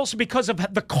 That's also because of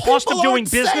the cost of doing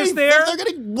business there. They're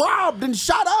getting robbed and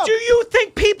shot up. Do you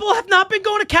think people have not been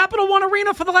going to Capital One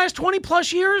Arena for the last 20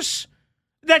 plus years?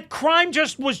 That crime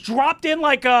just was dropped in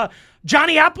like a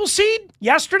Johnny Appleseed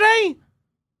yesterday?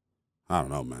 I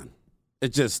don't know, man.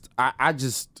 It just,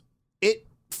 it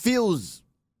feels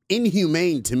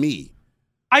inhumane to me.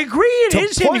 I agree, it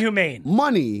is inhumane.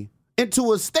 Money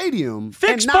into a stadium.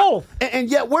 Fix both. And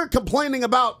yet we're complaining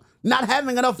about not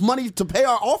having enough money to pay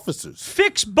our officers.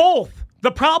 Fix both.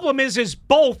 The problem is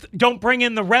both don't bring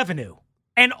in the revenue.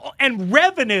 And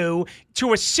revenue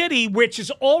to a city which is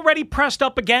already pressed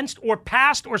up against or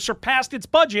passed or surpassed its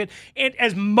budget, and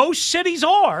as most cities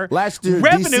are, last year,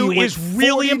 revenue is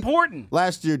really important.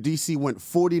 Last year, D.C. went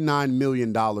 $49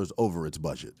 million over its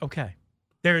budget. Okay.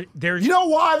 You know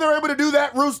why they're able to do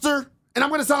that, Rooster? And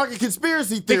I'm going to sound like a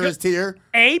conspiracy theorist here.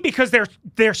 A, because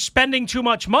they're spending too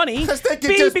much money.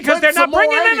 B, because they're not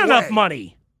bringing in enough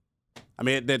money. I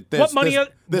mean,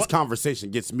 this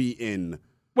conversation gets me in...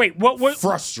 Wait, what?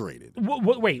 Frustrated.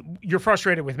 Wait, you're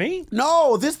frustrated with me?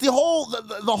 No, the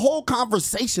whole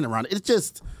conversation around it. It's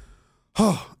just,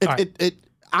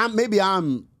 maybe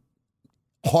I'm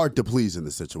hard to please in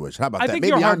this situation. How about that?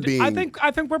 Maybe I'm being.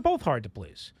 I think we're both hard to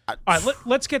please. All right,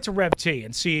 let's get to Rev T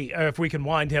and see if we can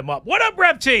wind him up. What up,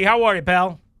 Rev T? How are you,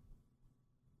 pal?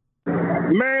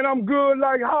 Man, I'm good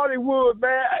like Hollywood,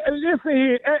 man. Listen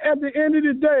here, at the end of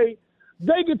the day,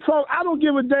 they can talk. I don't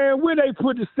give a damn where they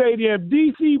put the stadium,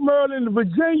 D.C., Maryland, and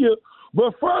Virginia.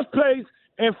 But first place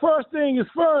and first thing is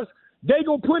first, they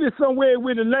going to put it somewhere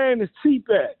where the land is cheap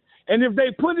at. And if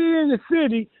they put it in the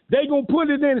city, they going to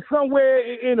put it in somewhere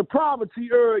in the poverty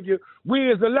area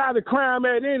where there's a lot of crime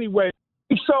at anyway.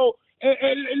 So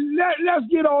let's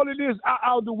get all of this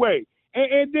out of the way.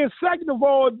 And then second of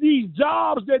all, these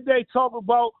jobs that they talk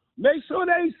about, make sure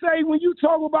they say when you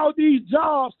talk about these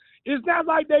jobs, it's not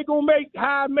like they're going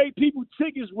to make people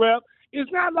tickets rep.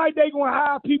 It's not like they're going to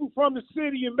hire people from the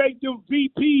city and make them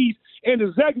VPs and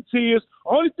executives.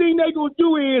 Only thing they're going to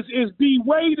do is be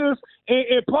waiters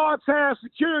and part-time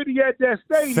security at that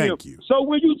stadium. Thank you. So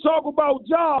when you talk about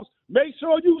jobs, make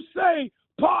sure you say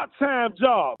part-time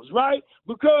jobs, right?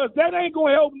 Because that ain't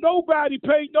going to help nobody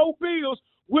pay no bills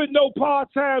with no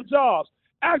part-time jobs.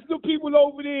 Ask the people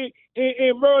over there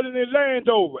in Maryland and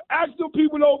Landover. Ask the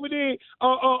people over there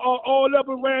all up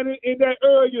around in that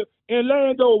area in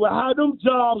Landover how them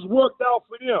jobs worked out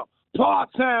for them.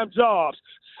 Part-time jobs,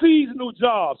 seasonal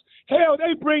jobs. Hell,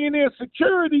 they bringing in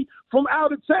security from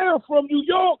out of town, from New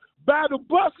York, by the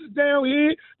buses down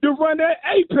here to run that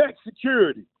Apex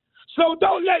security. So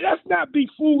let's not be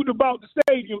fooled about the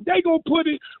stadium. They gonna put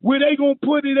it where they gonna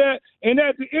put it at, and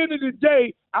at the end of the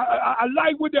day, I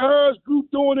like what the Hurst group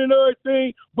doing and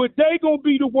everything, but they gonna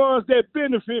be the ones that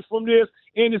benefit from this,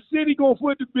 and the city gonna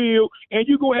foot the bill, and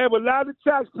you gonna have a lot of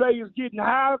taxpayers getting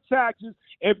higher taxes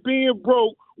and being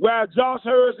broke, while Josh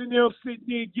Hurst and them sitting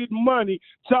there getting money,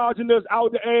 charging us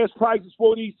out the ass prices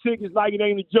for these tickets like it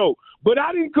ain't a joke. But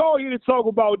I didn't call here to talk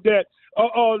about that.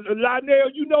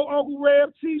 Lynnell, you know Uncle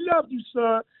Rev T loved you,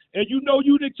 son, and you know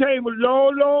you done came a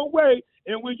long, long way.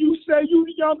 And when you say you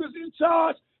the youngest in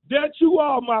charge, that you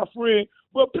are, my friend.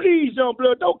 But please, young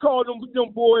blood, don't call them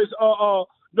boys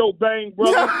no Bang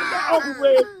Brothers.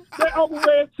 that Uncle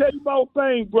Rev tell you about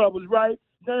Bang Brothers, right?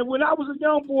 Now, when I was a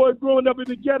young boy growing up in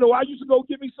the ghetto, I used to go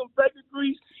get me some bacon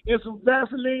grease and some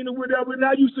Vaseline or whatever, and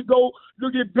I used to go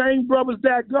look at Bang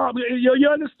Brothers.com. You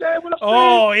understand what I'm saying?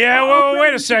 Oh, yeah. Well,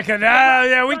 wait a second.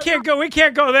 Yeah, we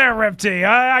can't go there, Rep T.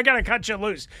 I got to cut you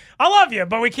loose. I love you,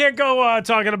 but we can't go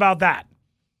talking about that.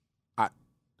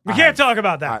 We can't talk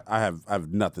about that. I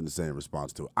have nothing to say in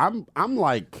response to it. I'm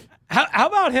like, How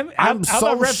about him? How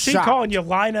about Ref C calling you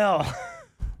Lynnell?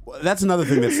 That's another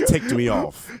thing that's ticked me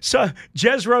off. So,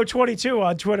 Jezro22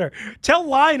 on Twitter. Tell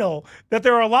Lynnell that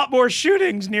there are a lot more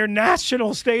shootings near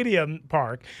National Stadium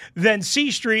Park than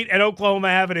C Street and Oklahoma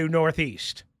Avenue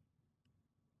Northeast.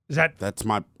 That's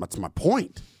my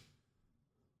point.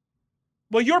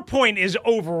 Well, your point is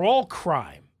overall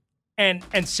crime and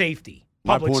safety.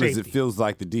 My point safety. is it feels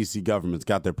like the D.C. government's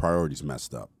got their priorities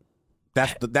messed up.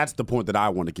 That's the point that I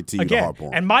want to continue to harp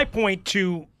on. And my point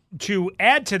to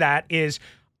add to that is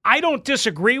I don't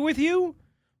disagree with you.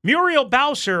 Muriel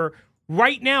Bowser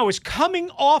right now is coming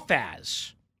off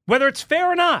as, whether it's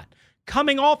fair or not,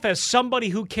 coming off as somebody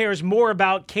who cares more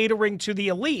about catering to the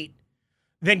elite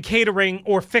than catering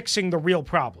or fixing the real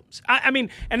problems. I mean,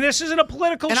 and this isn't a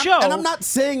political show. And I'm not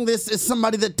saying this as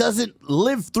somebody that doesn't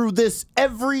live through this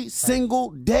every single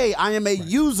day. I am a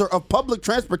user of public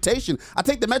transportation. I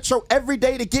take the Metro every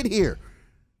day to get here.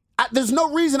 There's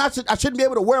no reason I shouldn't be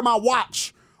able to wear my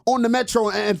watch on the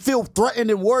Metro and feel threatened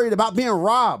and worried about being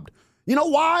robbed. You know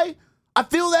why I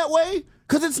feel that way?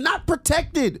 Because it's not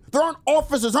protected. There aren't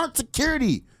officers, aren't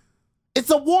security. It's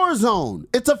a war zone.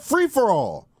 It's a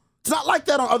free-for-all. It's not like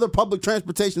that on other public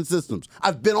transportation systems.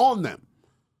 I've been on them.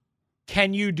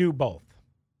 Can you do both?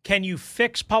 Can you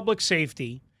fix public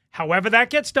safety, however that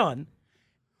gets done,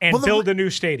 and build a new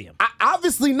stadium?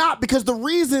 Obviously not, because the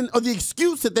reason or the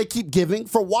excuse that they keep giving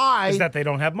for why is that they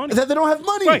don't have money. Is that they don't have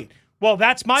money. Right. Well,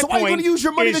 that's my point. So why are you going to use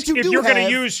your money that you do have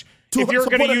to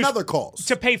support another cause?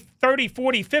 To pay 30,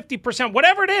 40, 50%,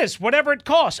 whatever it is, whatever it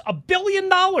costs, $1 billion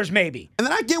maybe. And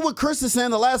then I get what Chris is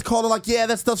saying the last call. They're like, yeah,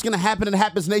 that stuff's going to happen and it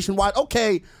happens nationwide.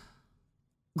 Okay,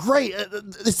 great.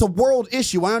 It's a world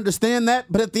issue. I understand that.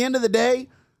 But at the end of the day,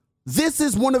 this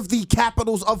is one of the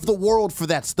capitals of the world for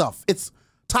that stuff. It's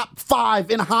top 5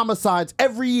 in homicides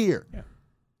every year. Yeah.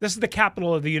 This is the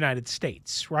capital of the United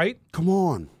States, right? Come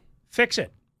on. Fix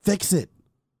it. Fix it.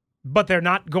 But they're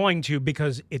not going to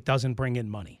because it doesn't bring in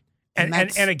money. And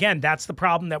again, that's the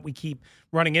problem that we keep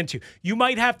running into. You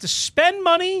might have to spend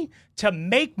money to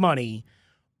make money,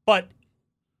 but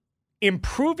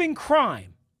improving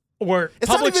crime or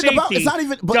public safety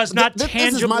does not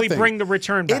tangibly bring the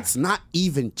return back. It's not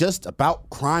even just about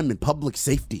crime and public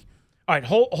safety. All right,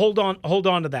 hold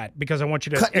on to that because I want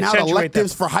you to cutting out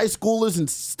electives for high schoolers and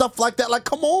stuff like that. Like,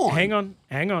 come on.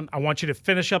 Hang on. I want you to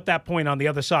finish up that point on the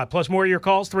other side. Plus more of your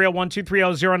calls,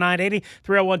 301-230-0980,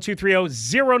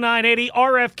 301-230-0980.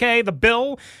 RFK, the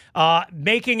bill,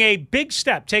 making a big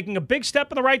step, taking a big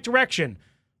step in the right direction.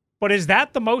 But is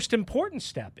that the most important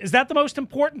step? Is that the most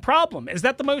important problem? Is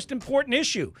that the most important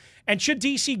issue? And should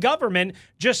D.C. government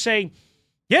just say,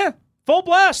 yeah, full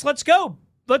blast, let's go.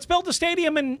 Let's build a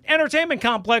stadium and entertainment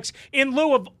complex in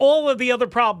lieu of all of the other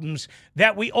problems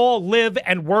that we all live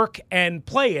and work and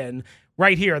play in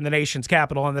right here in the nation's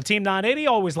capital. On the Team 980,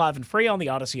 always live and free on the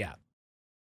Odyssey app.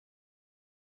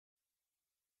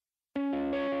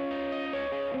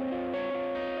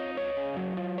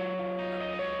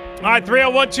 All right,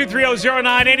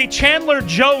 301-230-0980. Chandler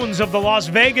Jones of the Las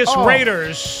Vegas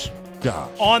Raiders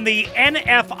on the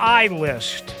NFI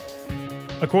list,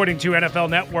 according to NFL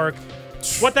Network.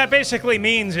 What that basically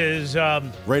means is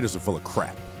Raiders are full of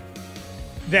crap.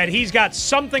 That he's got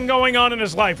something going on in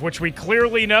his life, which we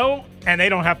clearly know, and they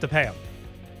don't have to pay him.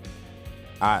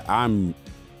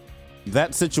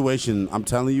 That situation, I'm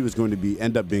telling you, is going to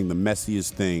end up being the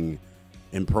messiest thing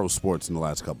in pro sports in the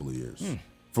last couple of years.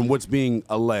 From what's being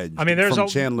alleged. I mean, there's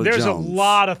Chandler Jones. a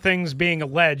lot of things being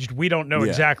alleged. We don't know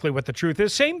exactly what the truth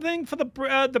is. Same thing for the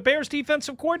Bears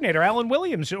defensive coordinator, Alan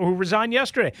Williams, who resigned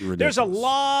yesterday. Ridiculous. There's a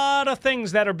lot of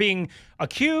things that are being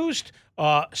accused,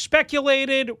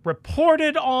 speculated,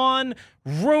 reported on,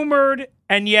 rumored,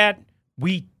 and yet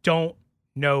we don't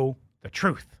know the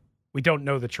truth. We don't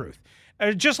know the truth.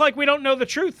 Just like we don't know the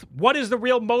truth. What is the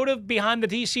real motive behind the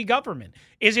D.C. government?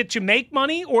 Is it to make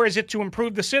money or is it to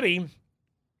improve the city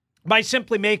by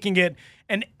simply making it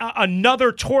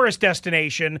another tourist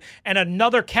destination and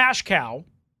another cash cow?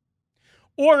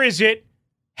 Or is it,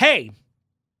 hey,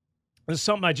 this is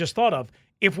something I just thought of.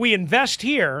 If we invest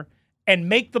here and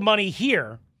make the money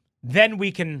here, then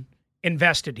we can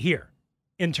invest it here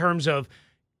in terms of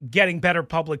getting better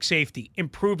public safety,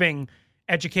 improving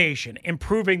education,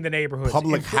 improving the neighborhoods.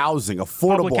 Public housing,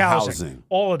 affordable housing.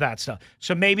 All of that stuff.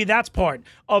 So maybe that's part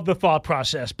of the thought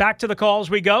process. Back to the calls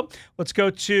we go. Let's go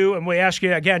to, and we ask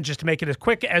you again, just to make it as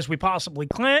quick as we possibly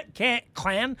can.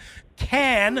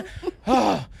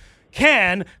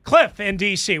 Cliff in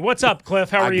D.C. What's up, Cliff?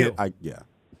 How are you?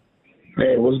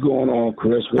 Hey, what's going on,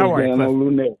 Chris? What's How are you, going on,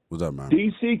 Lynnell? What's up, man?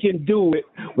 DC can do it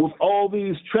with all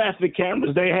these traffic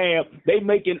cameras they have. They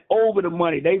making over the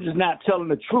money. They just not telling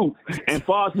the truth. And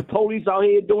far as the police out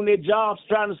here doing their jobs,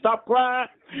 trying to stop crime,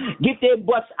 get their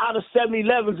butts out of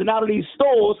 7-Elevens and out of these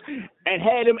stores and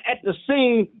had them at the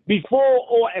scene before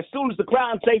or as soon as the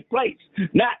crime takes place,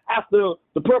 not after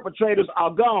the perpetrators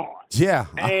are gone. Yeah.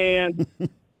 And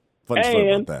Funny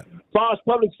story about that. as far as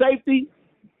public safety,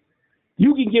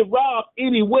 you can get robbed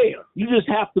anywhere. You just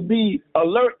have to be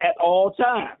alert at all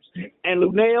times. And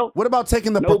Lynnell, What about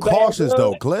taking the precautions,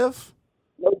 though, Cliff?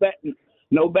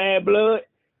 No bad blood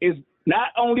is not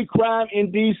only crime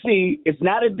in D.C. It's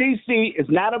not a D.C. It's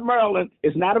not a Maryland.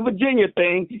 It's not a Virginia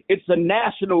thing. It's a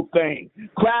national thing.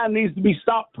 Crime needs to be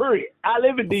stopped, period. I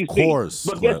live in D.C. Of course.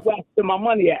 But guess where I spend my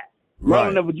money at?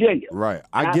 Maryland and Virginia. Right.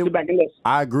 I sit back and listen.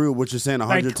 I agree with what you're saying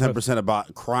 110%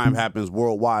 about crime happens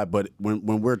worldwide, but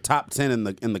when we're top 10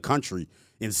 in the country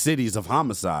in cities of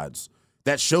homicides,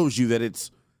 that shows you that it's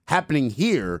happening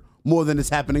here more than it's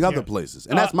happening other places.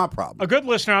 And that's my problem. A good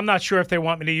listener, I'm not sure if they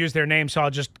want me to use their name, so I'll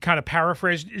just kind of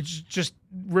paraphrase. It just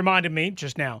reminded me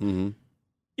just now,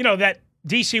 that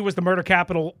D.C. was the murder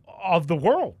capital of the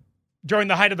world during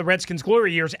the height of the Redskins'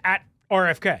 glory years at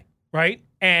RFK, right?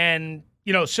 And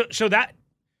so that,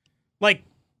 like,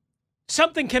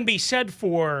 something can be said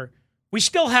for, we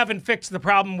still haven't fixed the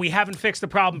problem. We haven't fixed the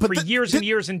problem for years and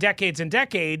years and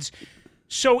decades.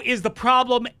 So is the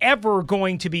problem ever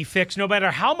going to be fixed, no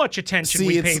matter how much attention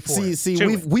we pay for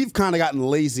it? We've kind of gotten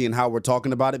lazy in how we're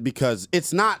talking about it because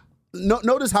it's not.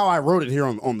 Notice how I wrote it here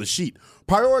on the sheet.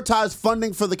 Prioritize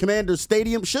funding for the Commanders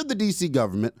Stadium. Should the D.C.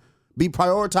 government be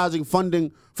prioritizing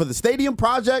funding for the stadium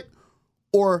project,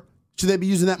 or should they be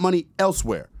using that money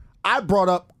elsewhere? I brought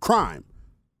up crime.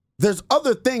 There's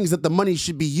other things that the money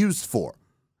should be used for.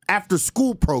 After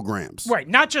school programs. Right.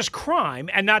 Not just crime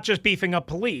and not just beefing up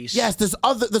police. Yes, there's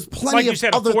plenty like you of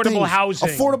said, other affordable things. Housing.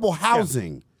 Affordable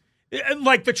housing. Yeah.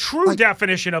 Like the true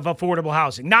definition of affordable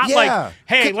housing. Not like,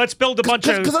 hey, let's build a bunch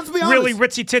of really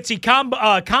ritzy-titsy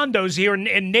condos here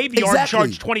in Navy Yard and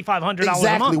charge $2,500 a month.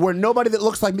 Exactly, where nobody that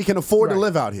looks like me can afford to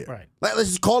live out here. Right. Let's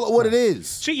just call it what it is.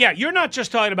 So, yeah, you're not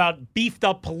just talking about beefed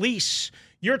up police.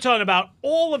 You're talking about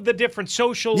all of the different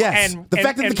social and the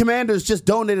fact that the Commanders just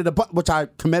donated which I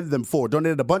commend them for,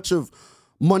 donated a bunch of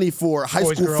money for high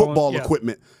school football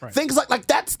equipment. Right. Things like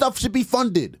that stuff should be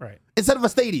funded instead of a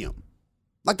stadium.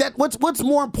 Like that, what's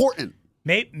more important?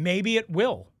 Maybe it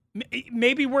will.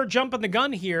 Maybe we're jumping the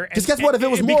gun here. Because guess what? If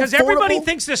it was more because affordable, everybody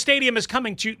thinks the stadium is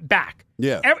coming back.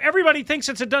 Yeah. Everybody thinks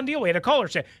it's a done deal. We had a caller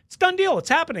say, it's a done deal. It's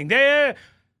happening.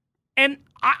 And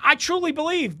I truly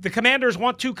believe the Commanders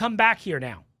want to come back here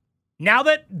now. Now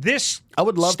that this I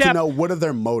would love to know what are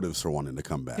their motives for wanting to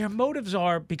come back. Their motives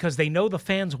are because they know the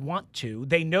fans want to.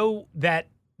 They know that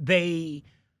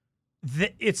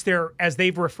it's their, as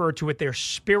they've referred to it, their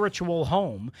spiritual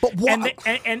home. But what?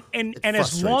 And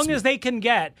as long as they can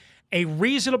get a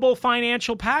reasonable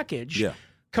financial package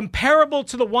comparable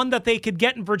to the one that they could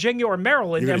get in Virginia or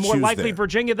Maryland, and more likely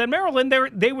Virginia than Maryland,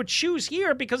 they would choose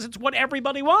here because it's what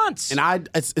everybody wants. And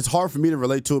it's hard for me to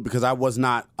relate to it because I was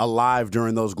not alive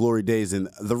during those glory days. And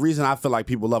the reason I feel like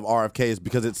people love RFK is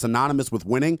because it's synonymous with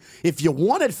winning. If you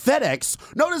won at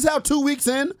FedEx, notice how 2 weeks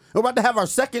in, we're about to have our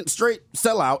second straight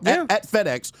sellout at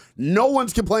FedEx. No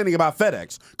one's complaining about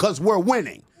FedEx because we're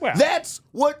winning. Well, that's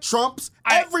what trumps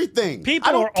everything.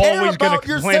 People are always going to complain about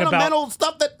your sentimental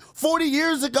stuff that 40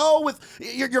 years ago with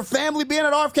your family being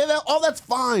at RFK. All that's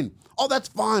fine. All that's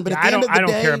fine. But at the end of the day, I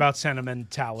don't care about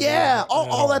sentimentality. Yeah,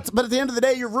 all that's. But at the end of the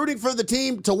day, you're rooting for the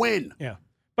team to win. Yeah.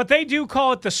 But they do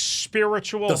call it the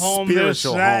spiritual home.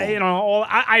 Spiritual home.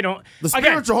 I don't. The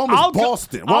spiritual home is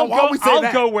Boston.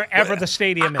 I'll go wherever the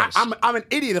stadium is. I'm an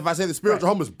idiot if I say the spiritual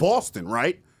home is Boston,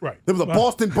 right? Right. They were the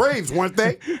Boston Braves, weren't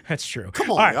they? That's true.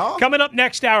 Come on, all right, y'all. Coming up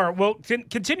next hour, we'll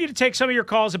continue to take some of your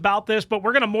calls about this, but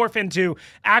we're going to morph into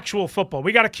actual football.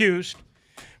 We got accused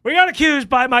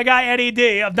by my guy Eddie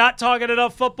D of not talking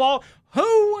enough football.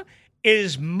 Who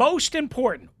is most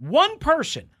important? One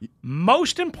person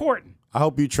most important. I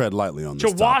hope you tread lightly on this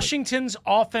topic. Washington's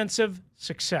offensive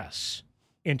success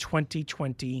in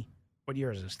 2020. What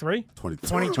year is this?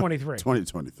 2023. 2023.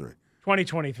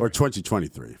 2023. Or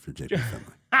 2023 if you're JP Finley.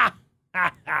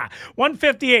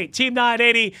 158, Team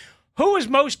 980. Who is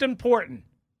most important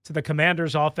to the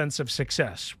Commanders' offensive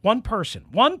success? One person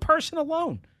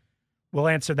alone. We'll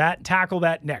answer that and tackle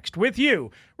that next. With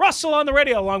you, Russell on the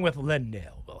radio, along with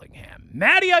Lynnell Willingham.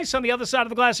 Matty Ice on the other side of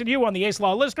the glass, and you on the Ace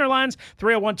Law listener lines,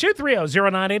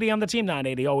 301-230-0980 on the Team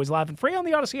 980. Always live and free on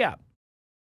the Odyssey app.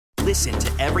 Listen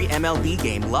to every MLB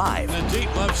game live. In the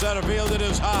deep left center field, it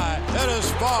is high, it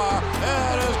is far,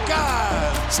 it is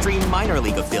gone. Stream minor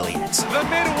league affiliates. The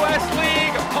Midwest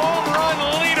League home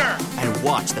run leader. And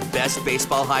watch the best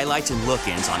baseball highlights and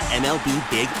look-ins on MLB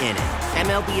Big Inning.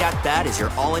 MLB At Bat is your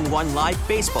all-in-one live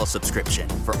baseball subscription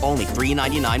for only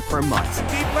 $3.99 per month.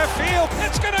 Deep left field,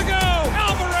 it's gonna go.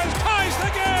 Alvarez ties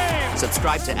the game.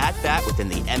 Subscribe to At Bat within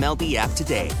the MLB app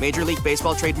today. Major League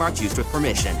Baseball trademarks used with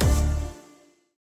permission.